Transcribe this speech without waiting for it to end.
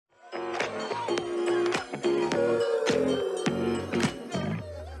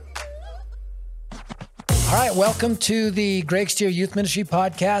right, welcome to the Greg Stier Youth Ministry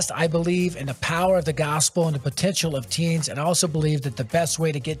Podcast. I believe in the power of the gospel and the potential of teens, and I also believe that the best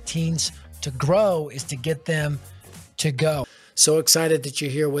way to get teens to grow is to get them to go. So excited that you're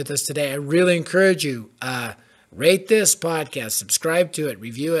here with us today. I really encourage you, rate this podcast, subscribe to it,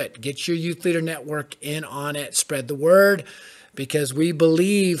 review it, get your youth leader network in on it, spread the word, because we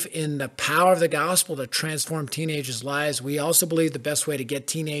believe in the power of the gospel to transform teenagers' lives. We also believe the best way to get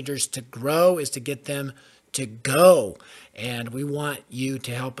teenagers to grow is to get them to go. And we want you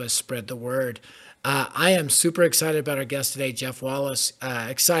to help us spread the word. I am super excited about our guest today, Jeff Wallace.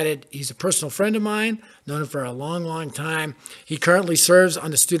 Excited. He's a personal friend of mine, known him for a long, long time. He currently serves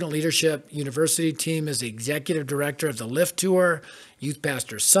on the Student Leadership University team as the executive director of the Lift Tour Youth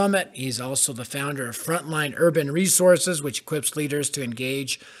Pastor Summit. He's also the founder of Frontline Urban Resources, which equips leaders to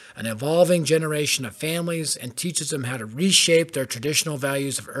engage an evolving generation of families and teaches them how to reshape their traditional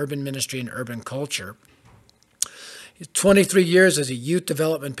values of urban ministry and urban culture. 23 years as a youth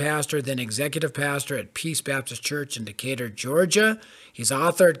development pastor, then executive pastor at Peace Baptist Church in Decatur, Georgia. He's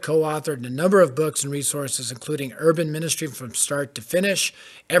authored, co-authored a number of books and resources, including Urban Ministry from Start to Finish,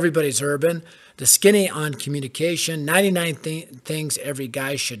 Everybody's Urban, The Skinny on Communication, 99 Things Every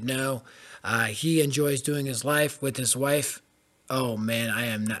Guy Should Know. He enjoys doing his life with his wife. Oh, man, I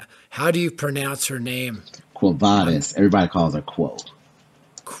am not. How do you pronounce her name? Quavadas. Everybody calls her Quo.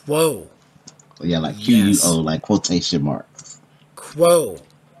 Quo. Yeah, like Q-U-O, like quotation marks. Quo.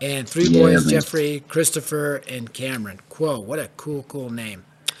 And three boys, man. Jeffrey, Christopher, and Cameron. Quo. What a cool name.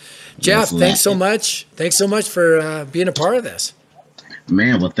 Jeff, thanks so much. Thanks so much for being a part of this.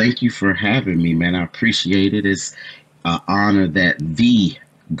 Man, well, thank you for having me, man. I appreciate it. It's an honor that the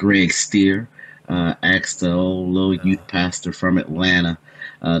Greg Stier asked the old little youth pastor from Atlanta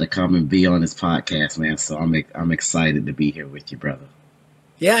to come and be on his podcast, man. So I'm excited to be here with you, brother.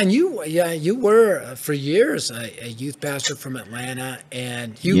 Yeah, and you were for years a youth pastor from Atlanta,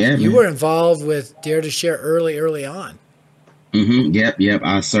 and you were involved with Dare to Share early on. Yep.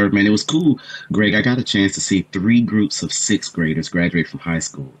 I served, man. It was cool, Greg. I got a chance to see 3 groups of 6th graders graduate from high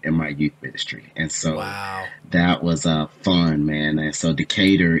school in my youth ministry, and so that was fun, man. And so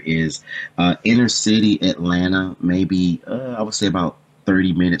Decatur is inner city Atlanta, maybe I would say about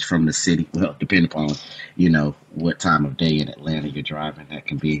 30 minutes from the city. Well, depending upon, what time of day in Atlanta you're driving, that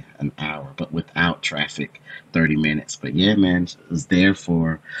can be an hour, but without traffic, 30 minutes. But yeah, man, I was there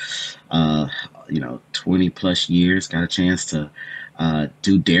for, 20 plus years, got a chance to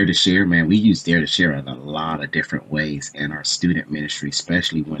do Dare to Share, man. We use Dare to Share in a lot of different ways in our student ministry,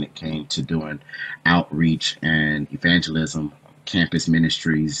 especially when it came to doing outreach and evangelism, campus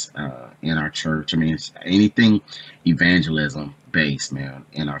ministries in our church. I mean, it's anything evangelism based, man,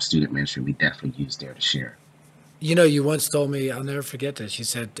 in our student ministry, we definitely use Dare to Share. You once told me, I'll never forget this. You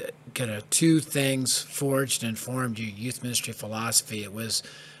said, 2 things forged and formed your youth ministry philosophy. It was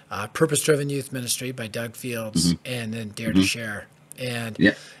Purpose-Driven Youth Ministry by Doug Fields, and then Dare to Share. And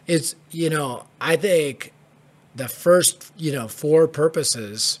it's, I think the first, 4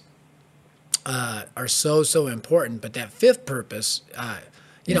 purposes are so important. But that 5th purpose,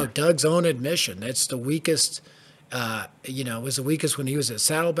 Doug's own admission, it's the weakest. It was the weakest when he was at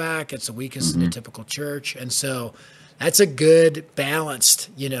Saddleback. It's the weakest in the typical church. And so that's a good balanced,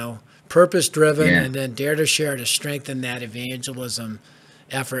 purpose-driven and then Dare to Share to strengthen that evangelism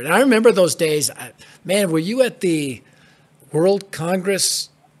effort. And I remember those days. Man, were you at the World Congress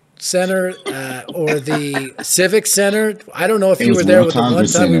Center or the Civic Center? I don't know if you were there with the one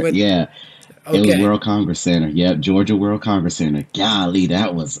time we went. Yeah. It was World Congress Center. Yep, Georgia World Congress Center. Golly,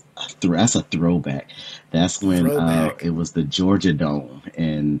 that's a throwback. That's when it was the Georgia Dome,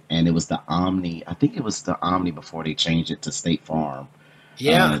 and it was the Omni. I think it was the Omni before they changed it to State Farm.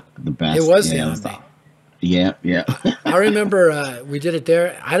 Yeah, the best. It was the Omni. Yeah. I remember we did it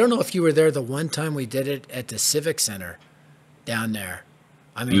there. I don't know if you were there the one time we did it at the Civic Center down there.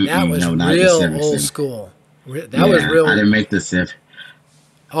 I mean, that was real old school. That was real. I didn't make the Civic.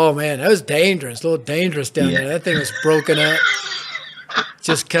 Oh, man, that was dangerous. A little dangerous down there. That thing was broken up.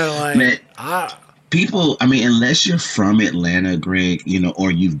 Just kind of like... Man, people, I mean, unless you're from Atlanta, Greg, or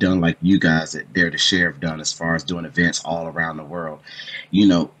you've done like you guys at Dare to Share have done as far as doing events all around the world,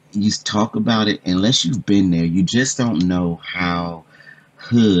 you talk about it, unless you've been there, you just don't know how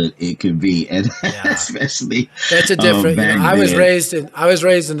hood it could be. And especially... That's a different... I was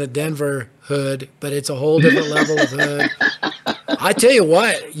raised in the Denver hood, but it's a whole different level of hood. I tell you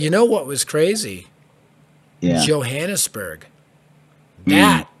what was crazy? Yeah. Johannesburg.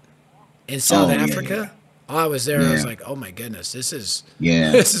 That in South Africa. Yeah. I was there. I was like, oh my goodness, this is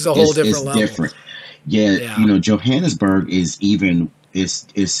a whole different level. Different. Yeah. Johannesburg is even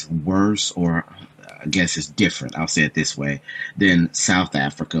it's worse, or I guess it's different. I'll say it this way than South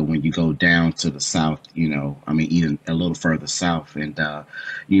Africa. When you go down to the south, I mean, even a little further south, and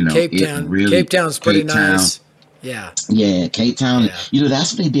Cape it Town. really Cape Town's pretty Cape Town. nice. Yeah. Yeah, Cape Town. Yeah.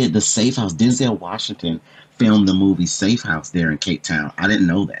 That's what they did. The Safe House. Denzel Washington filmed the movie Safe House there in Cape Town. I didn't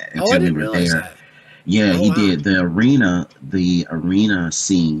know that Oh, I until we didn't were realize there. that. Yeah, Oh, he wow. did. The arena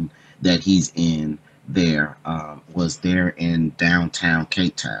scene that he's in there was there in downtown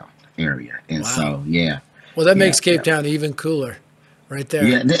Cape Town area, and Wow. so yeah. Well, that Yeah, makes Cape yeah. Town even cooler, right there.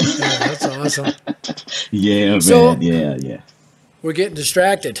 Yeah. Yeah, that's awesome. Yeah, So man. Yeah, yeah. we're getting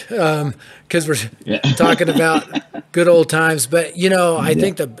distracted because we're Yeah. talking about good old times. But I Yeah.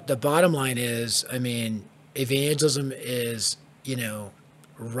 think the bottom line is, I mean, evangelism is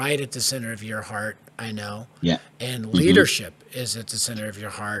right at the center of your heart. I know, Yeah. and Mhm. leadership is at the center of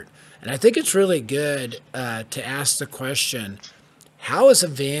your heart. And I think it's really good to ask the question: how is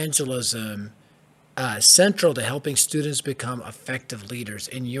evangelism central to helping students become effective leaders,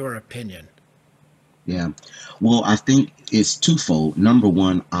 in your opinion? Yeah. Well, I think it's twofold. Number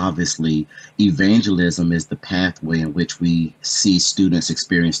one, obviously, evangelism is the pathway in which we see students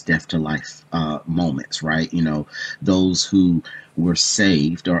experience death to life moments, right? Those who were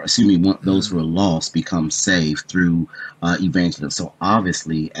saved, or excuse me, those who Mm, are lost become saved through evangelism. So,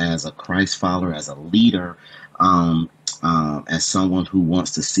 obviously, as a Christ follower, as a leader, um, as someone who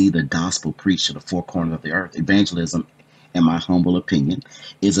wants to see the gospel preached to the four corners of the earth, evangelism, in my humble opinion,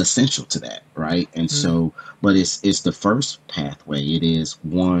 is essential to that, right? And mm, so, but it's the first pathway. It is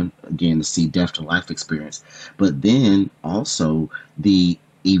one, again, to see death to life experience, but then also the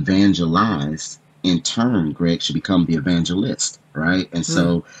evangelized in turn, Greg, should become the evangelist, right? And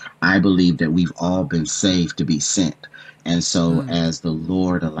mm, so I believe that we've all been saved to be sent. And so, mm. as the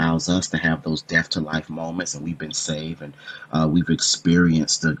Lord allows us to have those death to life moments, and we've been saved, and we've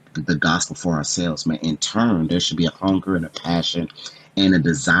experienced the gospel for ourselves, man, in turn, there should be a hunger and a passion and a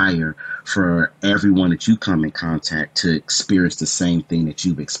desire for everyone that you come in contact to experience the same thing that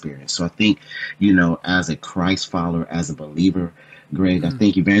you've experienced. So I think, as a Christ follower, as a believer, Greg, I Mm,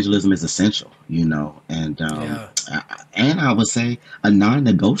 think evangelism is essential, yeah. and I would say a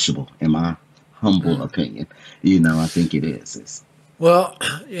non-negotiable in my humble Mm. opinion. I think it is. Well,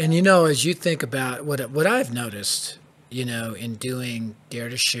 and as you think about what I've noticed, in doing Dare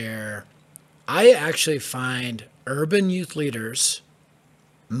to Share, I actually find urban youth leaders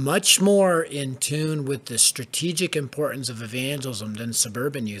much more in tune with the strategic importance of evangelism than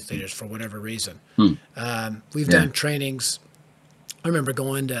suburban youth leaders for whatever reason. Hmm. We've Yeah. done trainings. I remember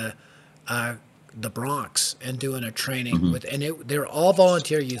going to the Bronx and doing a training Hmm. with, and they're all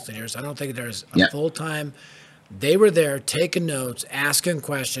volunteer youth leaders. I don't think there's a Yeah. full time. They were there taking notes, asking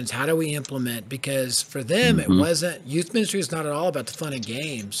questions. How do we implement? Because for them, it Hmm. wasn't youth ministry is not at all about the fun and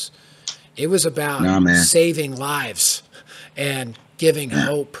games. It was about Nah, man. saving lives and giving Yeah.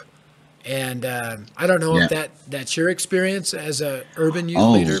 hope. And I don't know if Yeah. that's your experience as a urban youth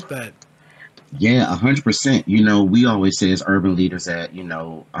Oh, leader, but yeah, 100%. We always say as urban leaders that,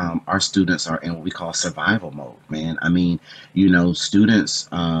 our students are in what we call survival mode, man. I mean, students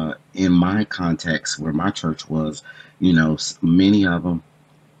in my context where my church was, many of them,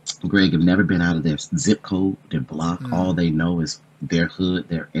 Greg, have never been out of their zip code, their block. All mm, they know is their hood,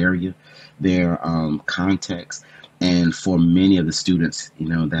 their area, their context. And for many of the students,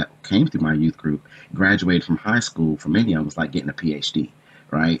 that came through my youth group, graduated from high school, for many of them, it's like getting a PhD,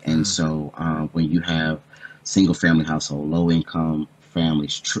 right? And mm, so when you have single family household, low income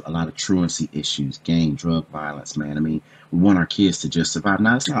families, a lot of truancy issues, gang, drug violence, man. I mean, we want our kids to just survive.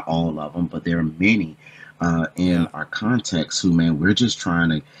 Now, it's not all of them, but there are many in yeah, our context who, man, we're just trying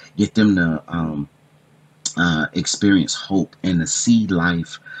to get them to experience hope and to see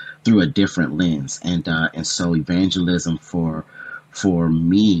life through a different lens. And so evangelism for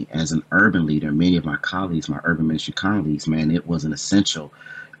me as an urban leader, many of my colleagues, my urban ministry colleagues, man, it was an essential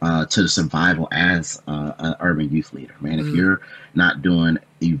to the survival as an urban youth leader, man. If mm, you're not doing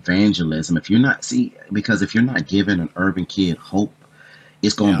evangelism, if you're not because if you're not giving an urban kid hope,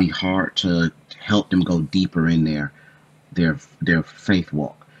 it's going to yeah, be hard to help them go deeper in their faith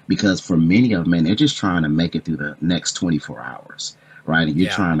walk, because for many of them, man, they're just trying to make it through the next 24 hours, right? And you're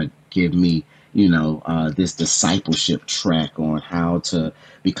yeah, trying to give me this discipleship track on how to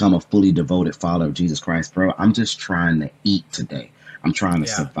become a fully devoted follower of Jesus Christ. Bro, I'm just trying to eat today. I'm trying to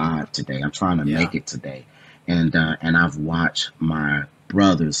yeah, survive today. I'm trying to yeah, make it today. And I've watched my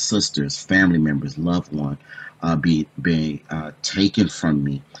brothers, sisters, family members, loved one be taken from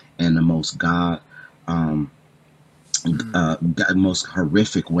me in the most um, mm, most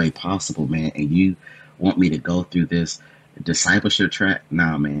horrific way possible, man. And you want me to go through this? discipleship track,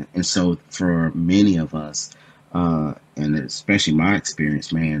 nah, man. And so for many of us, and especially my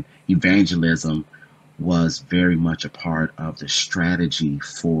experience, man, evangelism was very much a part of the strategy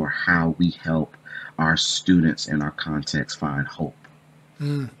for how we help our students in our context find hope.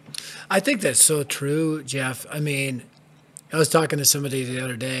 I think that's so true, Jeff. I mean, I was talking to somebody the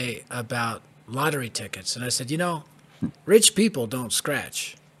other day about lottery tickets, and I said, rich people don't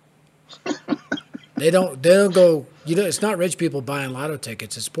scratch. They don't go, it's not rich people buying lotto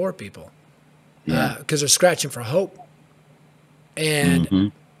tickets, it's poor people. Yeah. Because they're scratching for hope.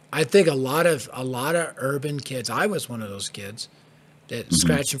 And I think a lot of urban kids, I was one of those kids that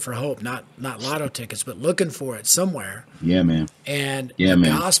scratching for hope, not lotto tickets, but looking for it somewhere. Yeah, man. And yeah, the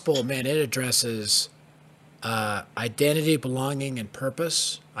man. gospel, man, it addresses identity, belonging, and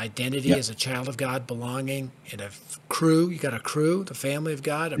purpose. Identity as a child of God, belonging in a crew. You got a crew, the family of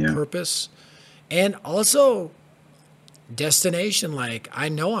God, a purpose. And also destination, like I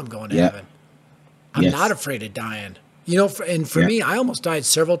know I'm going to heaven. I'm not afraid of dying. And for me, I almost died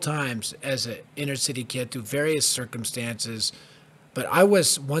several times as an inner city kid through various circumstances. But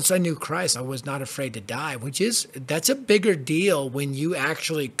once I knew Christ, I was not afraid to die, that's a bigger deal when you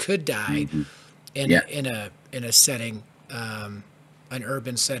actually could die in a setting, an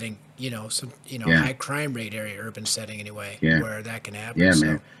urban setting, high crime rate area, urban setting anyway, where that can happen. Yeah,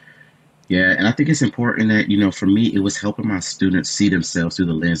 man. Yeah, and I think it's important that, for me, it was helping my students see themselves through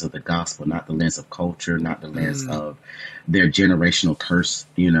the lens of the gospel, not the lens of culture, not the lens of their generational curse,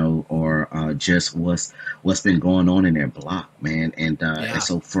 or just what's been going on in their block, man. And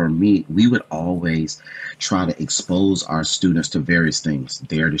so for me, we would always try to expose our students to various things.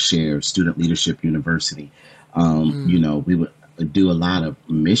 Dare to Share, Student Leadership University. We would do a lot of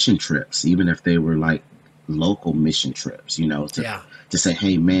mission trips, even if they were like local mission trips, to say,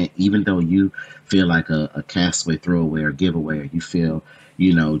 hey, man, even though you feel like a castaway, throwaway, or giveaway, or you feel,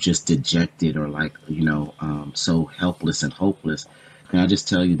 just dejected or like, so helpless and hopeless, can I just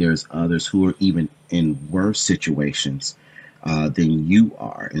tell you there's others who are even in worse situations than you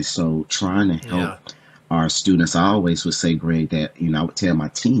are. And so trying to help our students, I always would say, Greg, that, I would tell my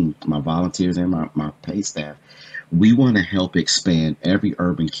team, my volunteers and my pay staff, we want to help expand every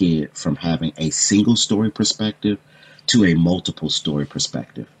urban kid from having a single story perspective to a multiple story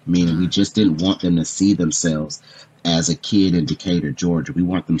perspective. Meaning we just didn't want them to see themselves as a kid in Decatur, Georgia. We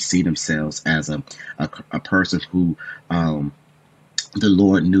want them to see themselves as a person who the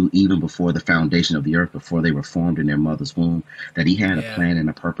Lord knew even before the foundation of the earth, before they were formed in their mother's womb, that he had a plan and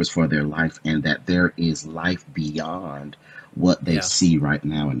a purpose for their life, and that there is life beyond what they see right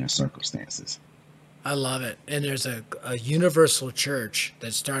now in their circumstances. I love it. And there's a universal church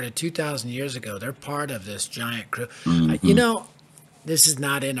that started 2,000 years ago. They're part of this giant crew. This is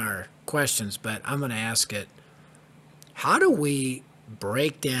not in our questions, but I'm going to ask it. How do we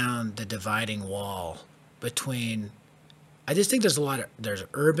break down the dividing wall between, I just think there's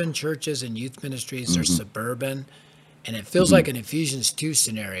urban churches and youth ministries, there's suburban, and it feels like an Ephesians 2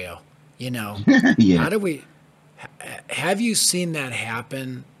 scenario, How do we, have you seen that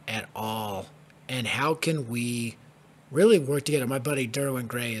happen at all? And how can we really work together? My buddy Derwin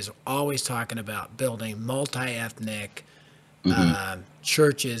Gray is always talking about building multi-ethnic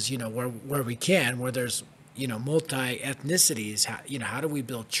churches, where we can, where there's, multi-ethnicities. How do we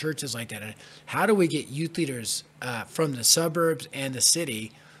build churches like that? And how do we get youth leaders from the suburbs and the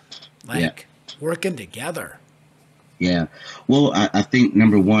city, working together? Yeah. Well, I think,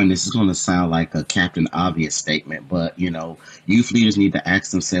 number one, this is going to sound like a Captain Obvious statement, but, youth leaders need to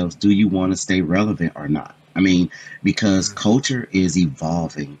ask themselves, do you want to stay relevant or not? I mean, because culture is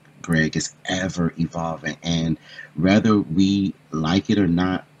evolving, Greg, it's ever evolving. And whether we like it or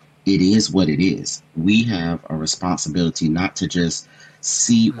not, it is what it is. We have a responsibility not to just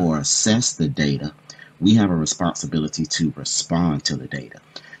see or assess the data. We have a responsibility to respond to the data.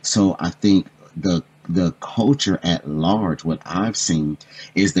 So I think the culture at large, what I've seen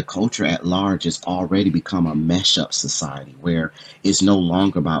is the culture at large has already become a mesh up society where it's no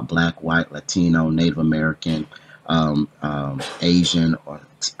longer about Black, white, Latino, Native American, Asian,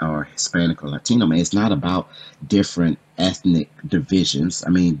 or Hispanic or Latino. Man, it's not about different ethnic divisions. I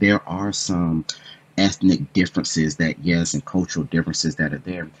mean, there are some ethnic differences and cultural differences that are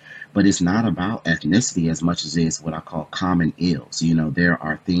there. But it's not about ethnicity as much as it is what I call common ills. There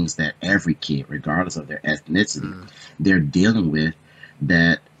are things that every kid, regardless of their ethnicity, they're dealing with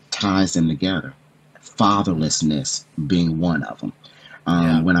that ties them together. Fatherlessness being one of them.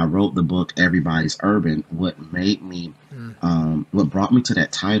 When I wrote the book, Everybody's Urban, what made me What brought me to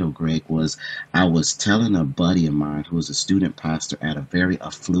that title, Greg, was I was telling a buddy of mine who was a student pastor at a very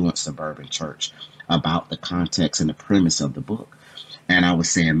affluent suburban church about the context and the premise of the book. And I was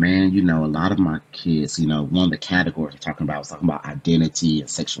saying, man, a lot of my kids, one of the categories I'm talking about, I was talking about identity and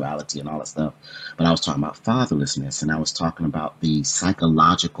sexuality and all that stuff. But I was talking about fatherlessness, and I was talking about the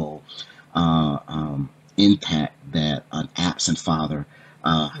psychological impact that an absent father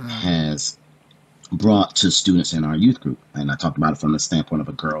has brought to students in our youth group. And I talked about it from the standpoint of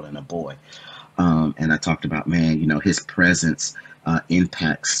a girl and a boy. And I talked about, man, his presence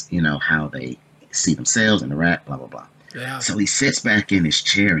impacts, how they see themselves, interact, blah, blah, blah. Yeah. So he sits back in his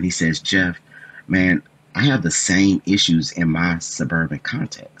chair and he says, Jeff, man, I have the same issues in my suburban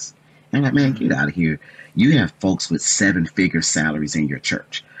context. And I'm like, man, get out of here. You have folks with 7-figure salaries in your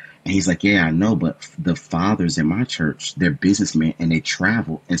church. And he's like, yeah, I know, but the fathers in my church, they're businessmen and they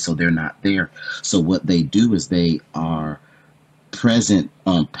travel. And so they're not there. So what they do is they are present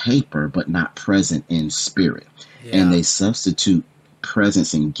on paper, but not present in spirit. Yeah. And they substitute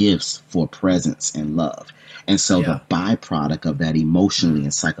presence and gifts for presence and love. And so the byproduct of that emotionally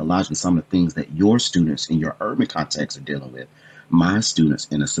and psychologically, some of the things that your students in your urban context are dealing with, my students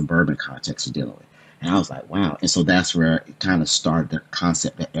in a suburban context are dealing with. And I was like, wow. And so that's where it kind of started the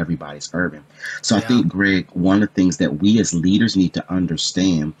concept that everybody's urban. So I think, Greg, one of the things that we as leaders need to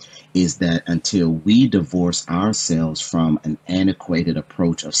understand is that until we divorce ourselves from an antiquated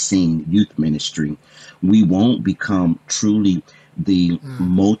approach of seeing youth ministry, we won't become truly the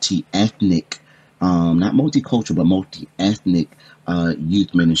multi-ethnic, not multicultural, but multi-ethnic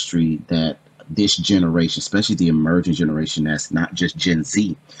youth ministry that this generation, especially the emerging generation, that's not just Gen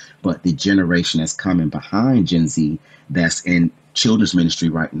Z, but the generation that's coming behind Gen Z, that's in children's ministry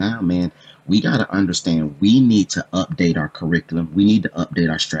right now, man, we got to understand we need to update our curriculum. We need to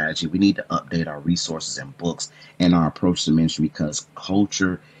update our strategy. We need to update our resources and books and our approach to ministry because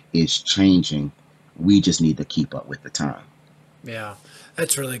culture is changing. We just need to keep up with the time. Yeah,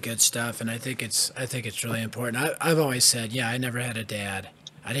 that's really good stuff. And I think it's really important. I've always said, I never had a dad.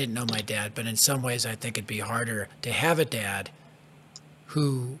 I didn't know my dad, but in some ways I think it'd be harder to have a dad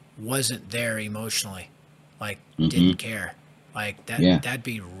who wasn't there emotionally, like didn't care. Like that that'd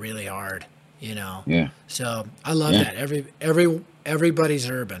be really hard, Yeah. So I love that. Everybody's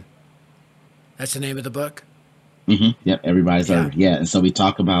urban. That's the name of the book? Yep, everybody's urban. Yeah, and so we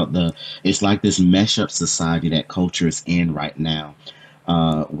talk about it's like this mesh up society that culture is in right now.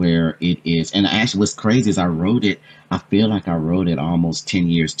 Where it is. And actually what's crazy is I feel like I wrote it almost 10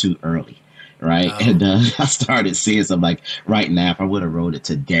 years too early, right? And I started seeing something like right now, if I would have wrote it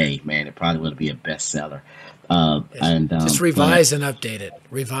today, man, it probably would be a bestseller. Just revise and update it.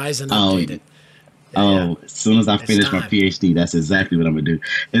 As soon as I finish my PhD, that's exactly what I'm going to do.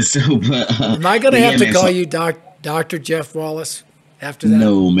 And so, am I going to have to call you Dr. Jeff Wallace after that?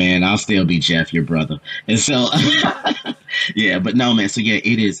 No, man, I'll still be Jeff, your brother. And so, but no, man. So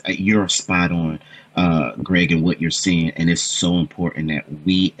it is, you're spot on, Greg, and what you're saying. And it's so important that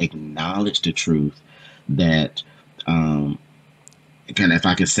we acknowledge the truth that, if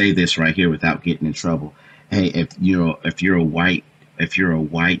I can say this right here without getting in trouble. Hey, if you're a white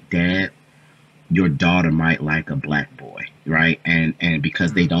dad, your daughter might like a black boy, right? And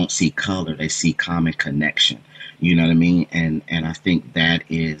because they don't see color, they see common connection. You know what I mean? And I think that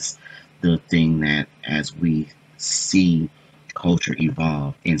is the thing that as we see culture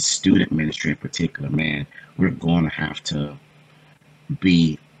evolve in student ministry in particular, man, we're going to have to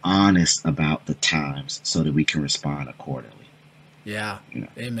be honest about the times so that we can respond accordingly. Yeah.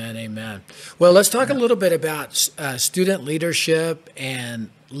 Amen. Well, let's talk a little bit about student leadership and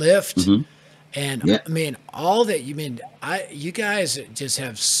Lift. And I mean, all that you guys just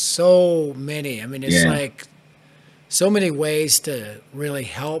have so many. I mean, it's like so many ways to really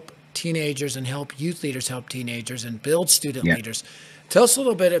help teenagers and help youth leaders help teenagers and build student leaders. Tell us a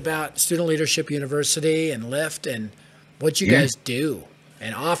little bit about Student Leadership University and Lift and what you guys do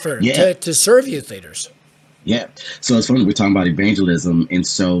and offer to serve youth leaders. Yeah. So it's funny, we're talking about evangelism. And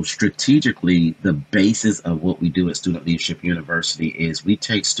so strategically, the basis of what we do at Student Leadership University is we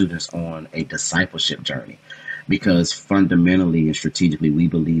take students on a discipleship journey because fundamentally and strategically, we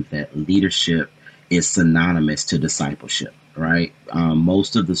believe that leadership is synonymous to discipleship, right?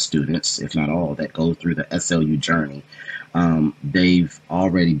 Most of the students, if not all, that go through the SLU journey, they've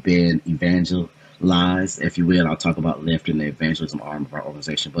already been evangelized, if you will. I'll talk about Lift and the evangelism arm of our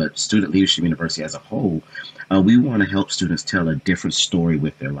organization. But Student Leadership University as a whole, we want to help students tell a different story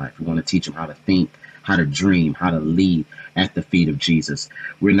with their life. We want to teach them how to think, how to dream, how to lead at the feet of Jesus.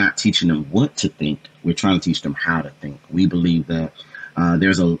 We're not teaching them what to think. We're trying to teach them how to think. We believe that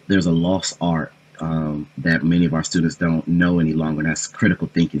there's a lost art that many of our students don't know any longer, and that's critical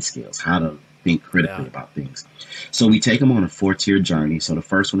thinking skills, how to think critically about things. So we take them on a 4-tier journey. So the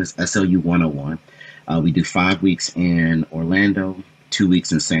first one is SLU 101. We do 5 weeks in Orlando, 2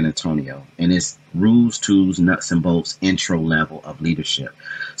 weeks in San Antonio, and it's rules, tools, nuts and bolts, intro level of leadership.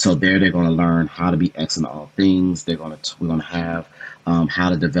 So there they're going to learn how to be excellent in all things. We're going to have how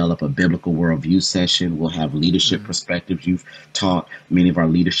to develop a biblical worldview session. We'll have leadership perspectives. You've taught many of our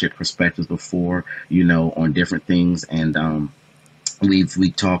leadership perspectives before, on different things, and we're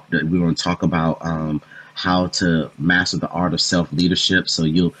going to talk about how to master the art of self-leadership. So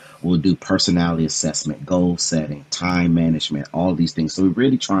we'll do personality assessment, goal setting, time management, all these things. So we're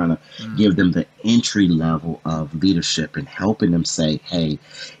really trying to give them the entry level of leadership and helping them say, hey,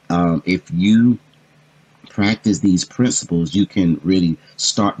 if you practice these principles, you can really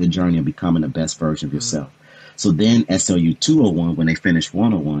start the journey of becoming the best version of yourself. So then SLU 201, when they finish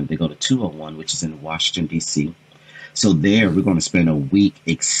 101, they go to 201, which is in Washington, D.C. So there, we're going to spend a week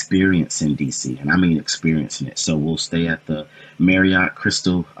experiencing DC, and I mean experiencing it. So we'll stay at the Marriott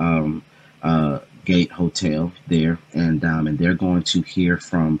Crystal Gate Hotel there, and they're going to hear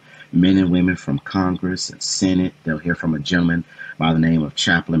from men and women from Congress and Senate. They'll hear from a gentleman by the name of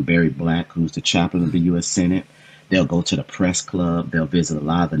Chaplain Barry Black, who's the chaplain of the U.S. Senate. They'll go to the press club. They'll visit a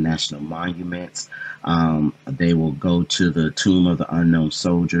lot of the national monuments. They will go to the Tomb of the Unknown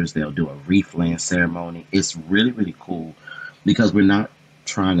Soldiers. They'll do a wreath laying ceremony. It's really, really cool because we're not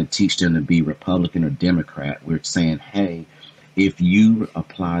trying to teach them to be Republican or Democrat. We're saying, hey, if you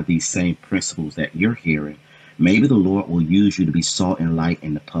apply these same principles that you're hearing, maybe the Lord will use you to be salt and light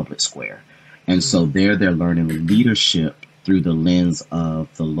in the public square. And so they're learning leadership through the lens of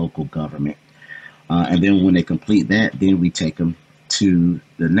the local government. And then when they complete that, then we take them to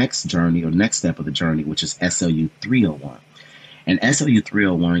the next journey or next step of the journey, which is SLU 301. And SLU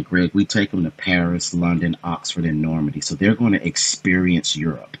 301, Greg, we take them to Paris, London, Oxford, and Normandy. So they're going to experience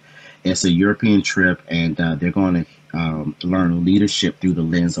Europe. It's a European trip, and they're going to learn leadership through the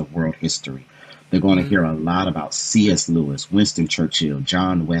lens of world history. They're going to hear a lot about C.S. Lewis, Winston Churchill,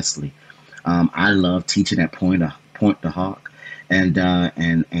 John Wesley. I love teaching at Point de Hoc. And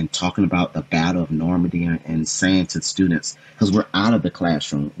talking about the Battle of Normandy and saying to students, because we're out of the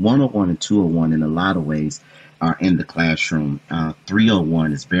classroom, 101 and 201 in a lot of ways are in the classroom.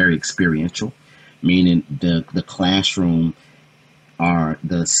 301 is very experiential, meaning the classroom are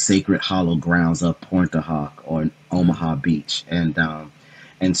the sacred hollow grounds of Point de Hoc or Omaha Beach.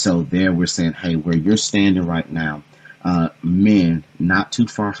 And so there we're saying, hey, where you're standing right now, men not too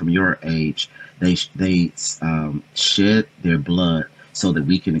far from your age, they shed their blood so that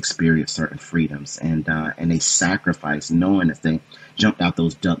we can experience certain freedoms, and they sacrifice, knowing that they jumped out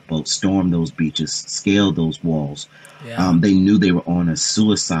those duck boats, stormed those beaches, scaled those walls. Yeah. They knew they were on a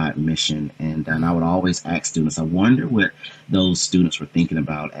suicide mission, and I would always ask students, I wonder what those students were thinking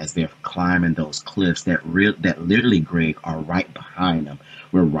about as they're climbing those cliffs that literally, Greg, are right behind them.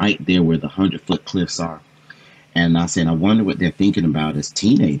 We're right there where the 100-foot cliffs are. And I said, I wonder what they're thinking about as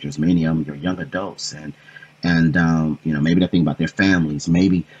teenagers. Many of them are young adults, and maybe they're thinking about their families.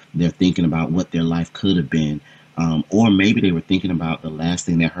 Maybe they're thinking about what their life could have been, or maybe they were thinking about the last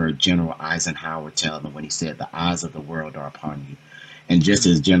thing they heard General Eisenhower tell them when he said, "The eyes of the world are upon you." And just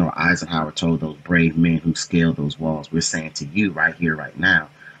as General Eisenhower told those brave men who scaled those walls, we're saying to you right here, right now,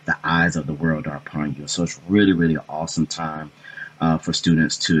 the eyes of the world are upon you. So it's really, really an awesome time for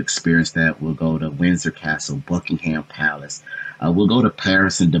students to experience that. We'll go to Windsor Castle, Buckingham Palace. We'll go to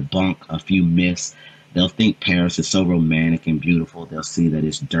Paris and debunk a few myths. They'll think Paris is so romantic and beautiful. They'll see that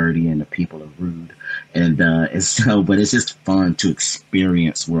it's dirty and the people are rude. But it's just fun to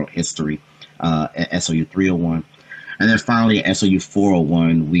experience world history at SLU 301. And then finally at SLU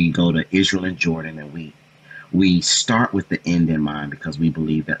 401, we go to Israel and Jordan, and we start with the end in mind because we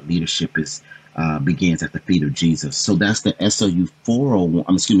believe that leadership begins at the feet of Jesus. So that's the SLU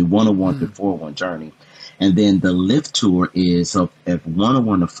 101 through 401 journey. And then the lift tour is, so if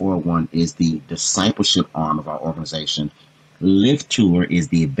 101 to 401 is the discipleship arm of our organization, lift tour is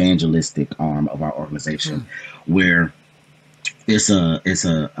the evangelistic arm of our organization, where it's a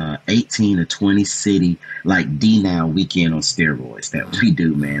 18 to 20 city, like D-Now weekend on steroids that we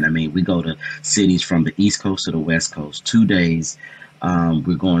do, man. I mean, we go to cities from the East Coast to the West Coast, 2 days.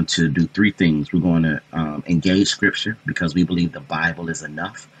 We're going to do 3 things. We're going to engage scripture because we believe the Bible is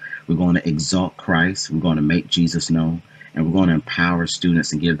enough. We're going to exalt Christ. We're going to make Jesus known. And we're going to empower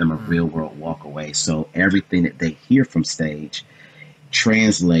students and give them a real world walk away. So everything that they hear from stage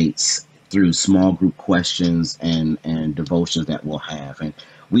translates through small group questions and devotions that we'll have. And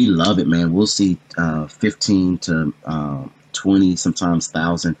we love it, man. We'll see 15 to 20, sometimes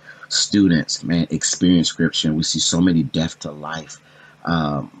 1,000 students, man, experience scripture. And we see so many death to life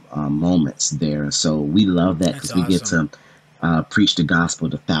moments there. And so we love that because we get to preach the gospel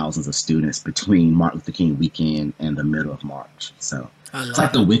to thousands of students between Martin Luther King weekend and the middle of March. So it's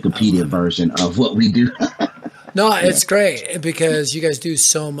like the Wikipedia version of what we do. No, it's great because you guys do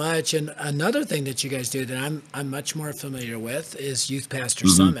so much. And another thing that you guys do that I'm much more familiar with is Youth Pastor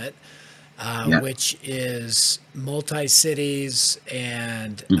Summit, which is multi-cities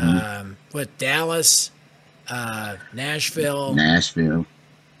and with Dallas, Nashville,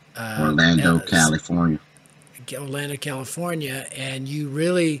 Orlando, California. And you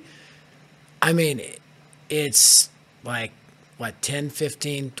really, I mean, it's like, what, $10,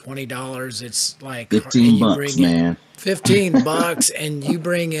 $15, $20? It's like $15, man. $15, and you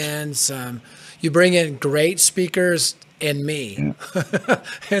bring in great speakers and me. Yeah.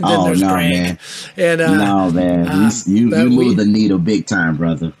 And then there's Greg. Man. And man. You move the needle big time,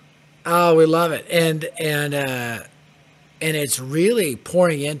 brother. Oh, we love it. And it's really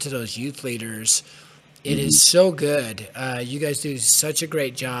pouring into those youth leaders. It is so good. You guys do such a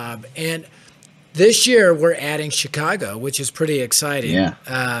great job. And this year we're adding Chicago, which is pretty exciting. Yeah.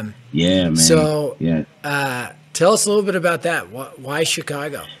 Man. So tell us a little bit about that. Why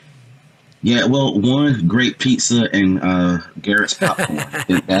Chicago? Yeah, well, one, great pizza and Garrett's popcorn. I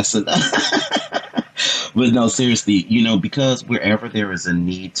think that's it. But no, seriously, because wherever there is a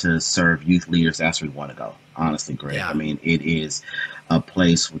need to serve youth leaders, that's where we want to go. Honestly, Greg. Yeah. I mean, it is a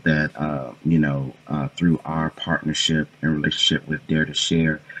place that, through our partnership and relationship with Dare to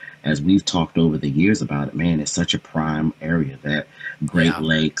Share, as we've talked over the years about it, man, it's such a prime area, that Great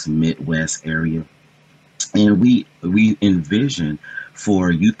Lakes, Midwest area. And we envision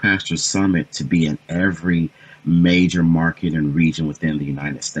for Youth Pastors Summit to be in every major market and region within the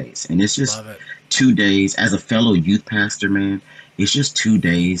United States. And it's just 2 days. As a fellow youth pastor, man, it's just 2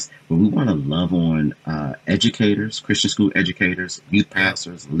 days where we want to love on educators, Christian school educators, youth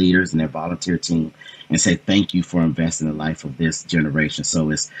pastors, leaders, and their volunteer team, and say thank you for investing in the life of this generation.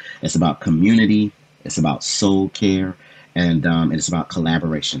 So it's about community, it's about soul care, and it's about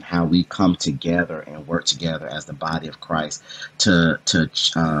collaboration, how we come together and work together as the body of Christ to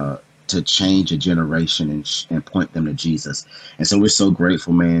change a generation and point them to Jesus. And so we're so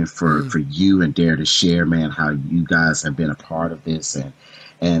grateful, man, for you and Dare to Share, man, how you guys have been a part of this.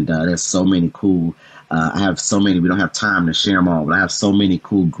 And there's so many cool, I have so many, we don't have time to share them all, but I have so many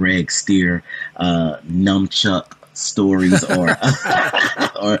cool Greg Stier, nunchuck stories or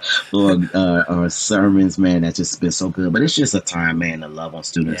sermons, man, that's just been so good. But it's just a time, man, to love on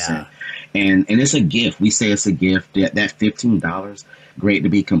students. And it's a gift. We say it's a gift. That $15, great, to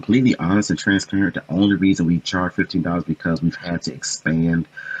be completely honest and transparent. The only reason we charge $15 because we've had to expand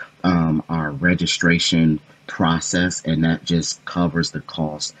our registration process, and that just covers the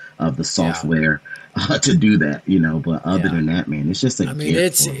cost of the software to do that, but other than that, man, it's just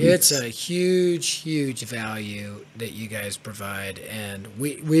it's a huge value that you guys provide, and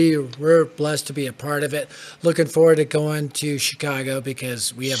we're blessed to be a part of it. Looking forward to going to Chicago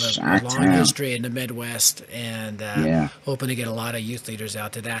because we have a long history in the Midwest, and hoping to get a lot of youth leaders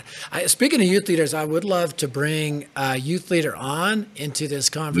out to that. Speaking of youth leaders, I would love to bring a youth leader on into this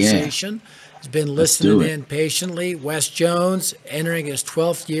conversation. He's been listening in patiently. Wes Jones, entering his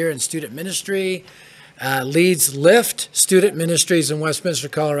 12th year in student ministry, leads Lift Student Ministries in Westminster,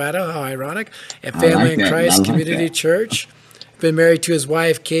 Colorado. How ironic. At Family in Christ Community Church. Been married to his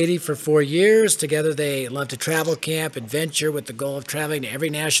wife, Katie, for 4 years. Together, they love to travel, camp, adventure with the goal of traveling to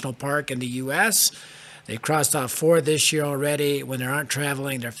every national park in the U.S. They've crossed off 4 this year already. When they aren't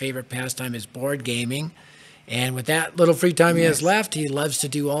traveling, their favorite pastime is board gaming. And with that little free time he has left, he loves to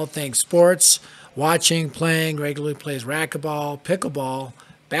do all things sports, watching, playing, regularly plays racquetball, pickleball,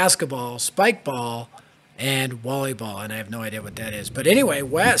 basketball, spike ball, and volleyball. And I have no idea what that is. But anyway,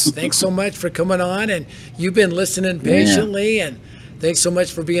 Wes, thanks so much for coming on. And you've been listening patiently. And thanks so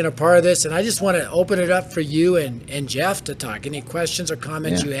much for being a part of this. And I just want to open it up for you and Jeff to talk. Any questions or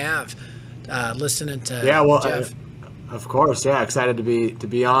comments you have listening to Jeff? Of course, excited to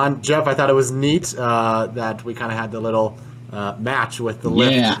be on. Jeff, I thought it was neat that we kind of had the little match with the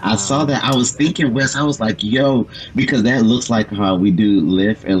lift. Yeah, I saw that. I was thinking, Wes, I was like, because that looks like how we do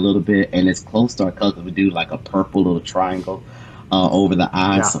lift a little bit, and it's close to our color. We do like a purple little triangle over the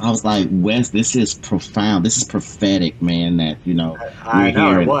eyes. Yeah. So I was like, Wes, this is profound. This is prophetic, man, that, I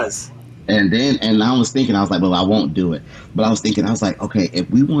know it was. And I was thinking, I was like, well, I won't do it. But I was thinking, I was like, okay, if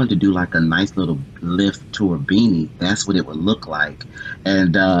we wanted to do like a nice little lift tour beanie, that's what it would look like.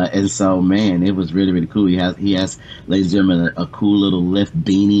 And so, man, it was really, really cool. He has, ladies and gentlemen, a cool little lift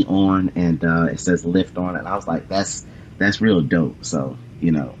beanie on, and it says lift on it. And I was like, that's that's real dope. So,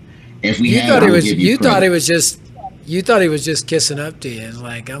 you know, if we you had, thought I he would was, give you you credit. thought he was just, you thought he was just kissing up to you, and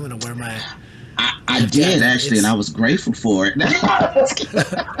like, I'm gonna wear my. I did actually, and I was grateful for it.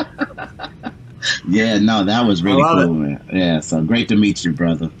 Yeah, no, that was really cool, man. Yeah, so great to meet you,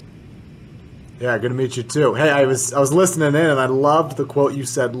 brother. Yeah, good to meet you too. Hey, I was listening in, and I loved the quote you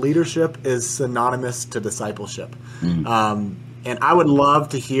said. Leadership is synonymous to discipleship. And I would love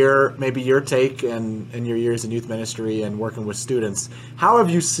to hear maybe your take in your years in youth ministry and working with students. How have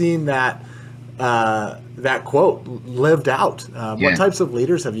you seen that that quote lived out? What types of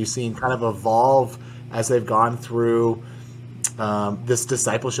leaders have you seen kind of evolve as they've gone through this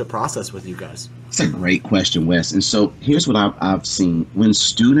discipleship process with you guys? It's a great question, Wes. And so here's what I've seen. When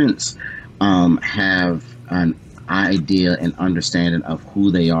students have an idea and understanding of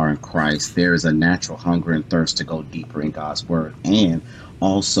who they are in Christ, there is a natural hunger and thirst to go deeper in God's word, and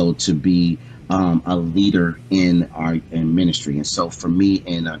also to be a leader in ministry. And so for me,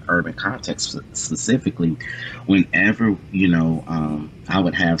 in an urban context specifically, whenever, you know, I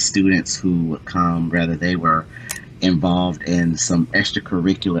would have students who would come, whether they were involved in some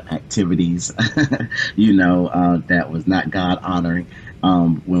extracurricular activities, you know, that was not God honoring,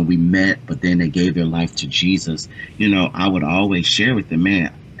 when we met, but then they gave their life to Jesus, you know, I would always share with them,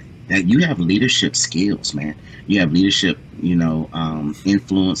 man, that you have leadership skills, man. You have leadership, you know,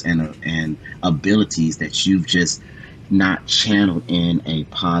 influence and abilities that you've just not channeled in a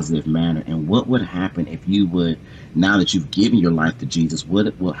positive manner. And what would happen if you would, now that you've given your life to Jesus,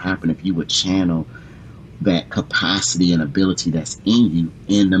 what will happen if you would channel that capacity and ability that's in you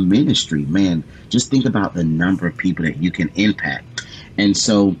in the ministry? Man, just think about the number of people that you can impact. And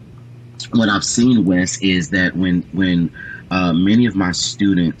so what I've seen, Wes, is that when many of my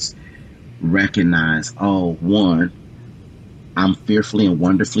students recognize, oh, one, I'm fearfully and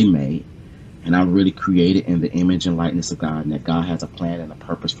wonderfully made, and I'm really created in the image and likeness of God, and that God has a plan and a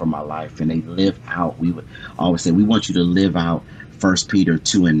purpose for my life, and they live out, we would always say, we want you to live out 1 Peter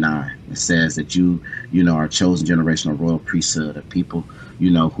 2:9. It says that you know, are a chosen generation, a royal priesthood, of people, you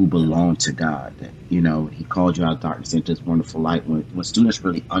know, who belong to God. That, you know, he called you out of darkness into his wonderful light. When students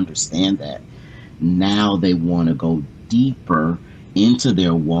really understand that, now they want to go deeper into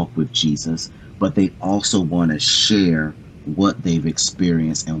their walk with Jesus, but they also want to share what they've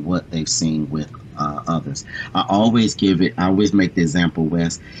experienced and what they've seen with others. I always make the example,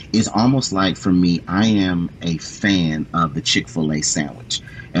 Wes. It's almost like, for me, I am a fan of the Chick-fil-A sandwich.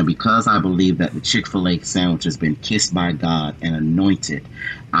 And because I believe that the Chick-fil-A sandwich has been kissed by God and anointed,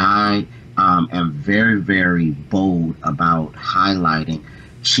 I am very, very bold about highlighting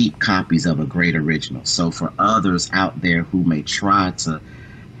cheap copies of a great original. So for others out there who may try to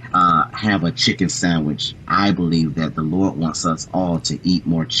have a chicken sandwich, I believe that the Lord wants us all to eat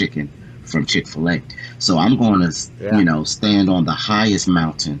more chicken from Chick-fil-A. So I'm going to, you know, stand on the highest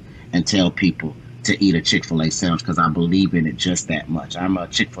mountain and tell people to eat a Chick-fil-A sandwich, because I believe in it just that much. I'm a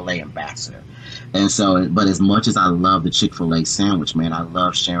Chick-fil-A ambassador. And so, but as much as I love the Chick-fil-A sandwich, man, I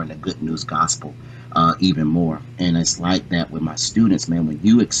love sharing the good news gospel even more. And it's like that with my students, man. When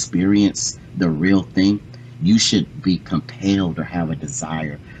you experience the real thing, you should be compelled or have a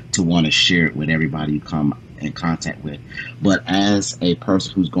desire to want to share it with everybody you come in contact with. But as a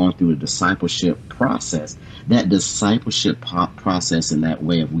person who's going through a discipleship process, that discipleship process, in that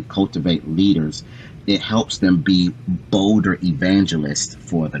way, if we cultivate leaders, it helps them be bolder evangelists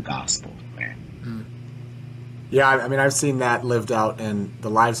for the gospel, man. Yeah, I mean, I've seen that lived out in the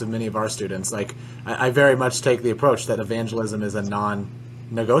lives of many of our students. Like, I very much take the approach that evangelism is a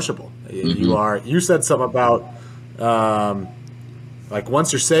non-negotiable. You said something about like,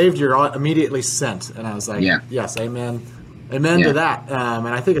 once you're saved, you're immediately sent. And I was like, yes, amen to that. And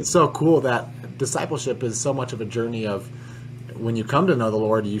I think it's so cool that discipleship is so much of a journey of, when you come to know the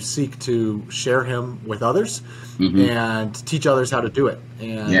Lord, you seek to share him with others and teach others how to do it.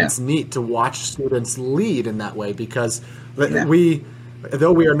 And it's neat to watch students lead in that way, because though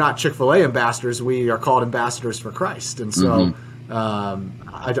we are not Chick-fil-A ambassadors, we are called ambassadors for Christ. And so I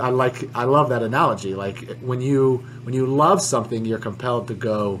love that analogy. Like, when you love something, you're compelled to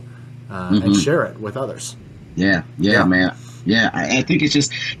go and share it with others. Yeah, man. Yeah, I think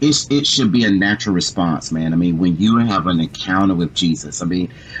it should be a natural response, man. I mean, when you have an encounter with Jesus, I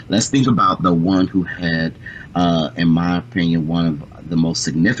mean, let's think about the one who had, in my opinion, one of the most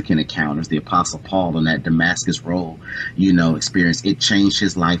significant encounters, the Apostle Paul, in that Damascus Road, you know, experience. It changed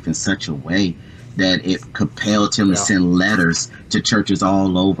his life in such a way that it compelled him to send letters to churches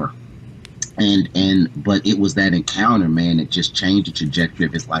all over. But it was that encounter, man, that just changed the trajectory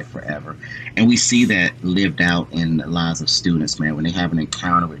of his life forever. And we see that lived out in the lives of students, man. When they have an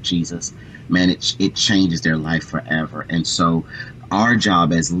encounter with Jesus, man, it changes their life forever. And so our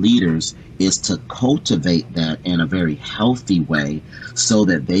job as leaders is to cultivate that in a very healthy way, so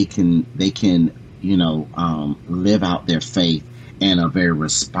that they can live out their faith in a very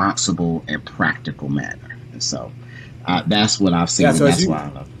responsible and practical manner. And so that's what I've seen. Yeah, so and that's why I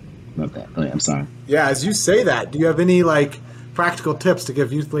love that. Go ahead, I'm sorry. Yeah, as you say that, do you have any practical tips to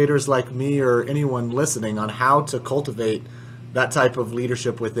give youth leaders like me or anyone listening on how to cultivate that type of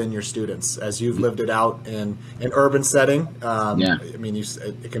leadership within your students as you've lived it out in an urban setting? I mean,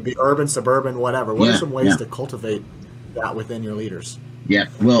 it can be urban, suburban, whatever. What are some ways to cultivate that within your leaders? Yeah,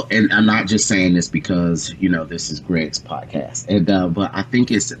 well, and I'm not just saying this because, this is Greg's podcast, but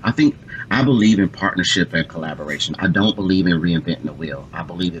I believe in partnership and collaboration. I don't believe in reinventing the wheel. I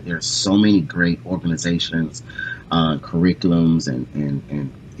believe that there's so many great organizations, curriculums,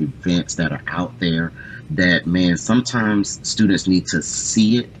 and events that are out there that, man, sometimes students need to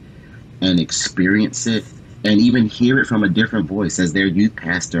see it and experience it and even hear it from a different voice. As their youth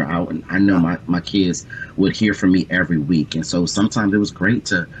pastor out, and I know my kids would hear from me every week. And so sometimes it was great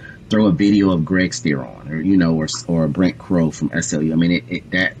to throw a video of Greg Stier on, or Brent Crow from SLU. I mean,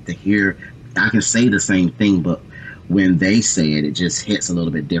 that to hear, I can say the same thing, but when they say it, it just hits a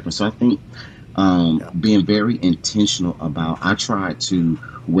little bit different. So I think being very intentional about, I try to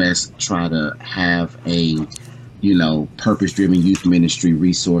have a, purpose-driven youth ministry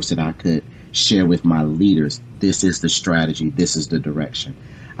resource that I could share with my leaders. This is the strategy. This is the direction.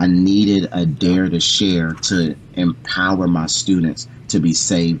 I needed a dare to share to empower my students to be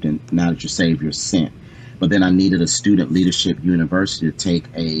saved. And now that you're saved, you're sent. But then I needed a student leadership university to take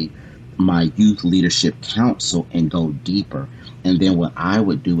my youth leadership council and go deeper. And then what I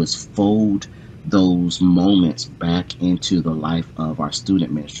would do is fold those moments back into the life of our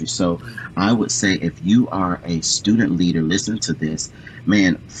student ministry. So I would say, if you are a student leader, listen to this,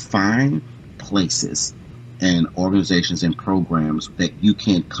 man, find places and organizations and programs that you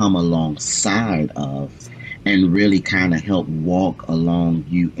can come alongside of and really kind of help walk along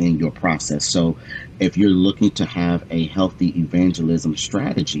you in your process. So if you're looking to have a healthy evangelism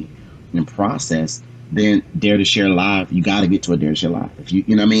strategy and process, then Dare to Share Live, you got to get to a Dare to Share Live. If you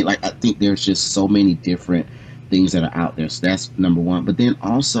know what I mean? I think there's just so many different things that are out there. So that's number one. But then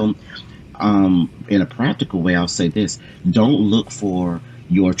also, in a practical way, I'll say this: don't look for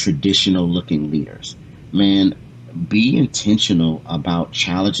your traditional looking leaders. Man, be intentional about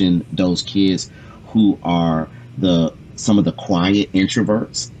challenging those kids who are some of the quiet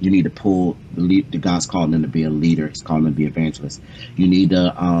introverts. You need to pull the God's calling them to be a leader. He's calling them to be evangelists. You need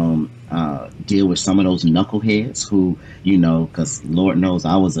to deal with some of those knuckleheads who, because Lord knows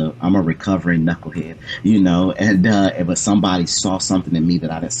I'm a recovering knucklehead, but somebody saw something in me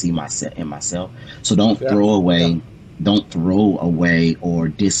that I didn't see in myself. So don't throw away or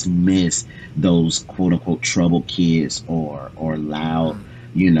dismiss those quote unquote troubled kids or loud,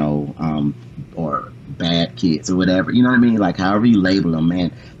 or bad kids or whatever, you know what I mean? However you label them,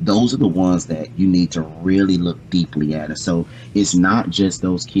 man, those are the ones that you need to really look deeply at. And so it's not just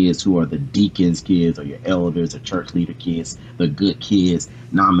those kids who are the deacons kids or your elders or church leader kids, the good kids.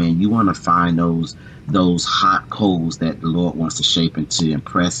 Nah, man, you want to find those hot coals that the Lord wants to shape into and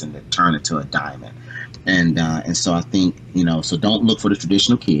press and to turn into a diamond. And so I think, so don't look for the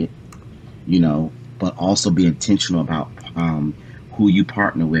traditional kid, but also be intentional about who you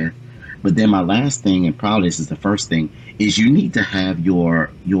partner with. But then my last thing, and probably this is the first thing, is you need to have your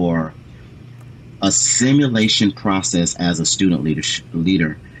assimilation process as a student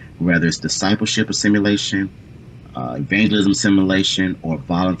leader, whether it's discipleship assimilation, evangelism assimilation, or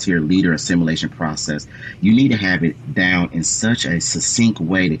volunteer leader assimilation process. You need to have it down in such a succinct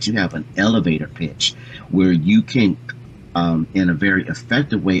way that you have an elevator pitch where you can, in a very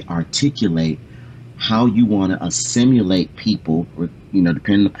effective way, articulate how you want to assimilate people,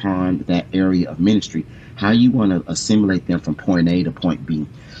 depending upon that area of ministry, how you want to assimilate them from point A to point B.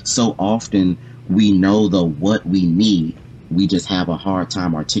 So often we know what we need, we just have a hard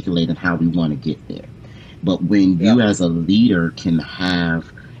time articulating how we want to get there. But when you as a leader can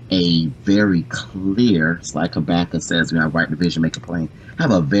have a very clear, it's like Habakkuk says, write the vision, make it plain,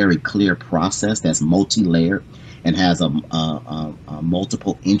 have a very clear process that's multi-layered and has a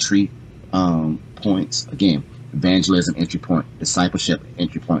multiple entry points. Again, evangelism entry point, discipleship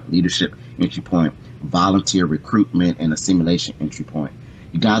entry point, leadership entry point, volunteer recruitment and assimilation entry point.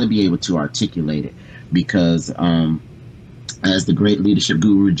 You got to be able to articulate it because as the great leadership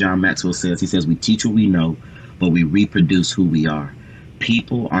guru John Maxwell says, he says, we teach what we know, but we reproduce who we are.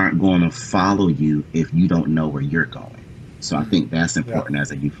 people aren't going to follow you if you don't know where you're going. So I think that's important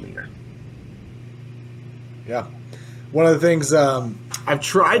as a youth leader. Yeah. One of the things I've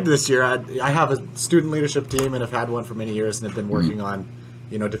tried this year, I have a student leadership team and have had one for many years and have been working on,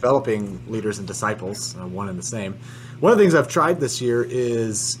 developing leaders and disciples, one and the same. One of the things I've tried this year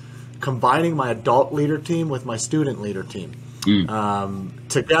is combining my adult leader team with my student leader team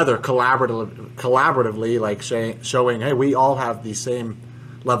together collaboratively, like showing, hey, we all have the same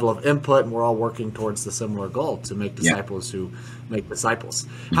level of input and we're all working towards the similar goal to make disciples who make disciples.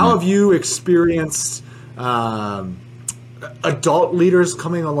 How have you experienced adult leaders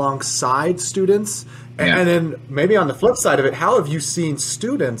coming alongside students? And then maybe on the flip side of it, how have you seen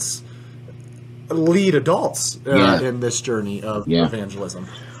students lead adults in this journey of evangelism?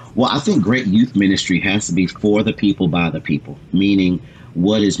 Well, I think great youth ministry has to be for the people, by the people, meaning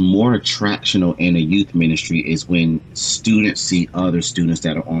what is more attractional in a youth ministry is when students see other students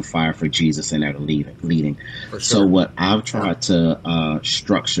that are on fire for Jesus and that are leading. Sure. So what I've tried to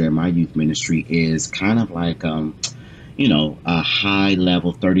structure in my youth ministry is kind of like, a high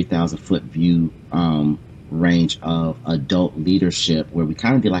level 30,000 foot view range of adult leadership, where we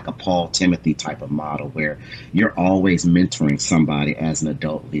kind of be like a Paul Timothy type of model, where you're always mentoring somebody as an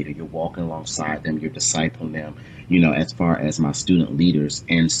adult leader. You're walking alongside them, you're discipling them, as far as my student leaders.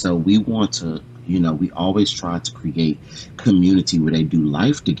 And so we want to, we always try to create community where they do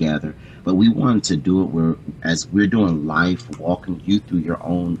life together, but we wanted to do it where, as we're doing life, walking you through your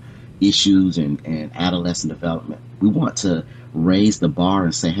own issues and adolescent development, we want to raise the bar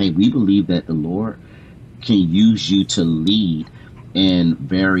and say, hey, we believe that the Lord can use you to lead in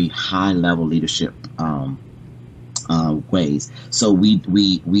very high level leadership ways. So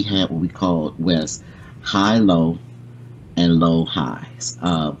we had what we called, Wes, high low and low highs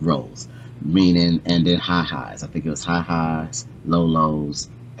roles, meaning, and then high highs. I think it was high highs, low lows,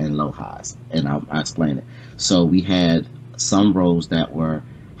 and low highs. And I'll explain it. So we had some roles that were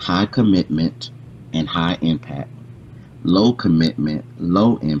high commitment and high impact, low commitment,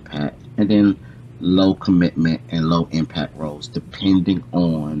 low impact, and then low commitment and low impact roles, depending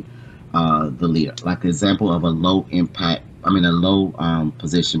on the leader. Like an example of a low impact, a low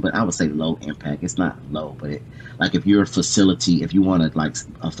position, but I would say low impact. It's not low, but like if you're if you want to, like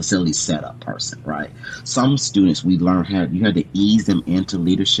a facility setup person, right? Some students, we learned you had to ease them into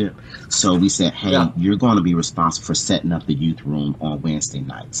leadership. So we said, hey, you're going to be responsible for setting up the youth room on Wednesday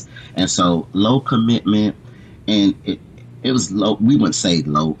nights. And so low commitment, and it was low. We wouldn't say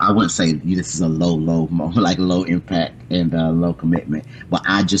low. I wouldn't say this is a low, like low impact and low commitment. But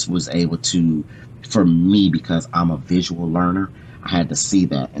I just was able to, for me, because I'm a visual learner, I had to see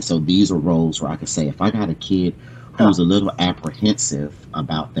that. And so these are roles where I could say, if I got a kid who's a little apprehensive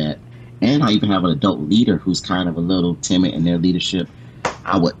about that, and I even have an adult leader who's kind of a little timid in their leadership,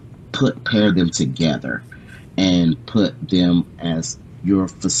 I would pair them together and put them as your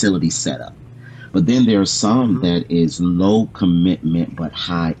facility setup. But then there's some that is low commitment but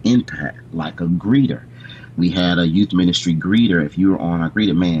high impact, like a greeter. We had a youth ministry greeter. If you were on our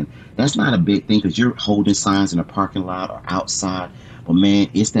greeter, man, that's not a big thing because you're holding signs in a parking lot or outside. But man,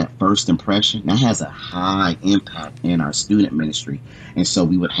 it's that first impression that has a high impact in our student ministry. And so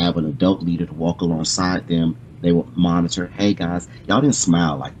we would have an adult leader to walk alongside them. They would monitor, hey guys, y'all didn't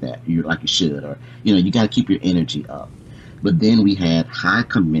smile like that, like you should, or you got to keep your energy up. But then we had high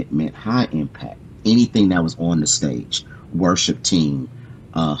commitment, high impact, anything that was on the stage, worship team,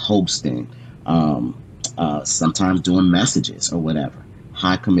 hosting, sometimes doing messages or whatever,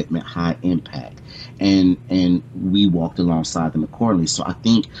 high commitment, high impact. And we walked alongside them accordingly. So I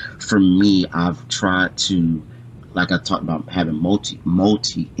think for me, I've tried to, like I talked about, having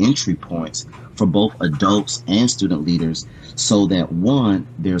multi entry points for both adults and student leaders, so that one,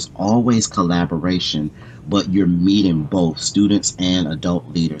 there's always collaboration, but you're meeting both students and adult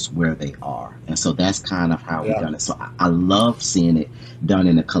leaders where they are. And so that's kind of how we've done it. So I love seeing it done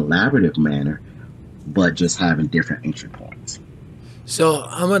in a collaborative manner, but just having different entry points. So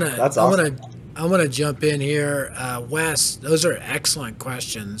I'm gonna jump in here, Wes. Those are excellent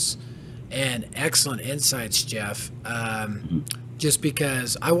questions and excellent insights, Jeff. Just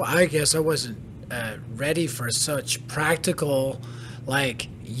because I guess I wasn't ready for such practical, like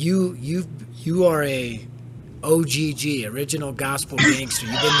you are a OGG, original gospel gangster.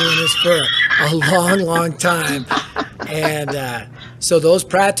 You've been doing this for a long time. And so those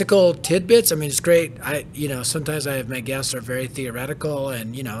practical tidbits, it's great. Sometimes I have my guests are very theoretical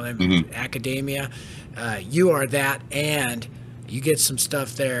and, academia. You are that, and you get some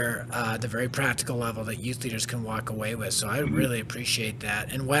stuff there at the very practical level that youth leaders can walk away with. So I really appreciate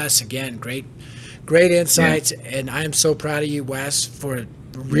that. And Wes, again, great great insights. And I am so proud of you, Wes, for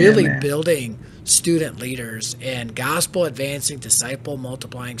really building student leaders and gospel advancing, disciple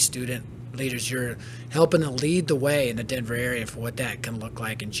multiplying student leaders. You're helping to lead the way in the Denver area for what that can look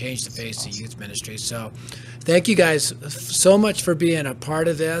like and change the face of youth ministry. So thank you guys so much for being a part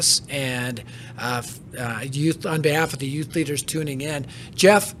of this, and youth, on behalf of the youth leaders tuning in.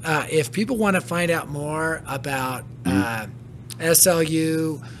 Jeff, if people want to find out more about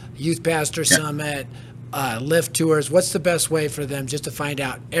SLU, Youth Pastor Summit, Lift Tours, what's the best way for them just to find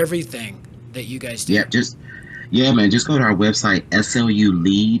out everything that you guys do? Just go to our website, SLU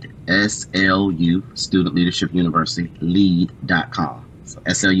Lead, SLU, Student Leadership University, lead.com. So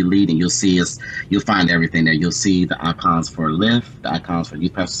SLU Lead, and you'll see us, you'll find everything there. You'll see the icons for Lift, the icons for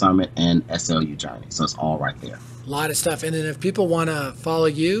Youth Pastor Summit, and SLU Journey. So it's all right there. A lot of stuff. And then if people want to follow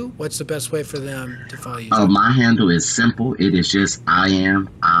you, what's the best way for them to follow you? My handle is simple. It is just I am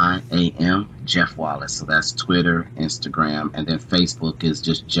Jeff Wallace. So that's Twitter, Instagram, and then Facebook is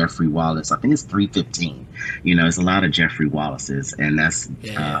just Jeffrey Wallace. I think it's 315. It's a lot of Jeffrey Wallaces, and that's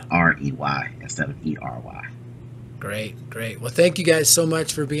REY instead of ERY. Great. Well, thank you guys so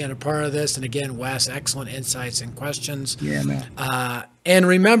much for being a part of this. And again, Wes, excellent insights and questions. Yeah, man. And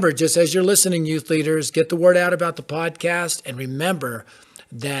remember, just as you're listening, youth leaders, get the word out about the podcast. And remember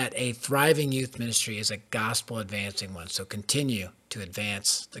that a thriving youth ministry is a gospel advancing one. So continue to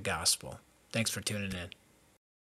advance the gospel. Thanks for tuning in.